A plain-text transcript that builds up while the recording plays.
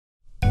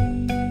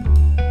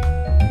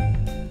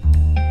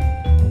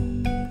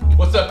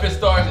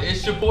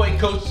it's your boy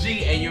Coach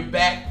G, and you're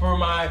back for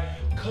my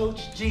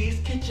Coach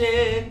G's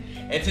Kitchen.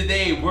 And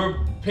today we're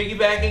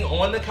piggybacking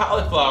on the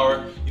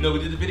cauliflower. You know, we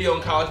did the video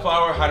on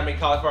cauliflower, how to make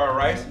cauliflower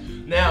rice.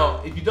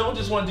 Now, if you don't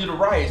just want to do the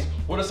rice,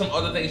 what are some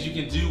other things you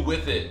can do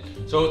with it?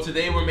 So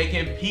today we're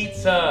making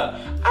pizza.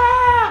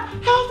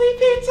 Healthy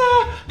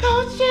pizza!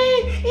 Coach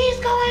G, he's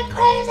going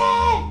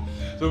crazy!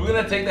 So we're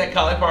gonna take that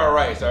cauliflower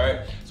rice, all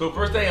right? So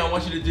first thing I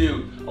want you to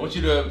do, I want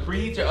you to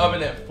preheat your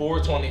oven at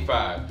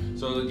 425.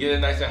 So to get it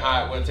nice and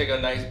hot, we're gonna take a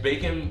nice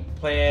baking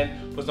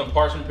pan, put some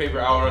parchment paper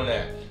out on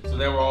that. So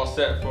then we're all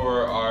set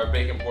for our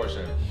baking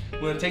portion.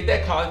 We're gonna take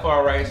that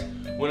cauliflower rice,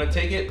 we're gonna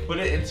take it, put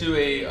it into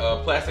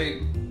a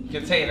plastic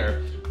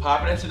container,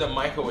 pop it into the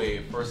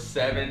microwave for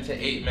 7 to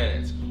 8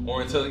 minutes,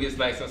 or until it gets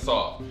nice and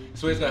soft.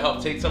 So it's gonna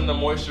help take some of the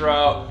moisture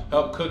out,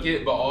 help cook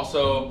it, but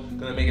also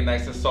gonna make it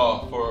nice and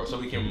soft so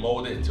we can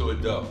mold it into a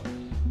dough.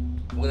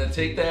 We're gonna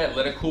take that,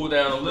 let it cool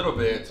down a little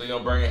bit so you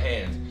don't burn your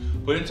hands.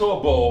 Put it into a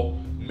bowl,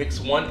 mix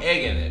 1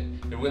 egg in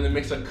it. Then we're gonna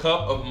mix a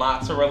cup of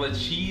mozzarella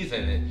cheese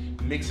in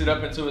it. Mix it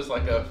up until it's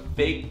like a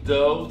fake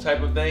dough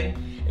type of thing.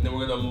 And then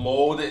we're gonna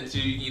mold it into,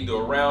 you can do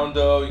a round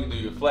dough, you can do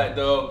your flat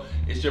dough.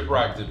 It's your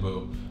prerogative,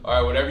 boo. All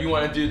right, whatever you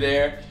wanna do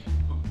there,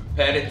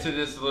 pat it to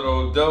this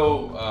little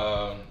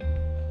dough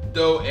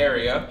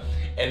area,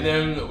 and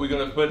then we're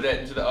gonna put that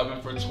into the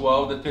oven for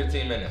 12 to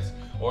 15 minutes,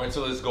 or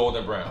until it's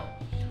golden brown.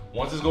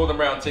 Once it's golden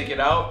brown, take it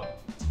out,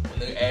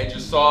 and then add your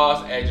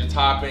sauce, add your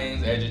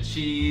toppings, add your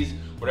cheese,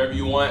 whatever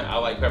you want. I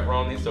like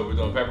pepperoni, so we're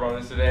doing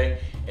pepperoni today.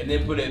 And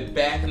then put it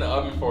back in the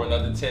oven for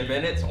another 10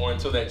 minutes, or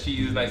until that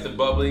cheese is nice and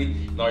bubbly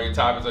and all your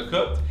toppings are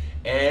cooked,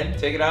 and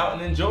take it out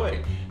and enjoy.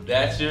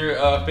 That's your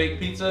fake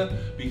pizza.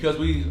 Because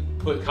we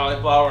put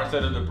cauliflower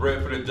instead of the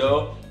bread for the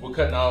dough, we're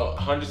cutting out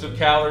hundreds of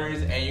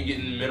calories, and you're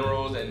getting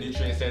minerals and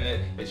nutrients in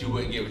it that you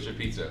wouldn't get with your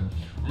pizza.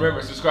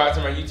 Remember, subscribe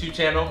to my YouTube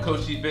channel,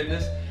 Coach G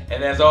Fitness,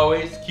 and as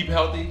always, keep it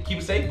healthy, keep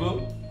it safe,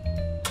 boo.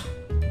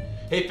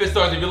 Hey Fit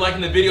Stars, if you're liking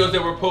the videos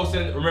that we're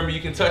posting, remember you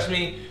can touch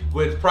me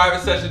with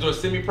private sessions or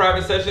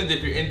semi-private sessions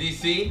if you're in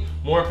DC.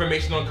 More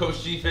information on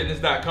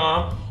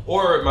CoachGFitness.com,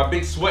 or my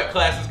big sweat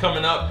class is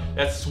coming up,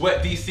 that's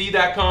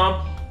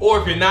sweatdc.com. Or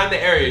if you're not in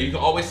the area, you can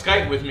always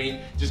Skype with me.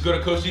 Just go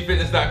to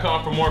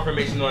CoachGFitness.com for more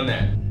information on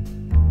that.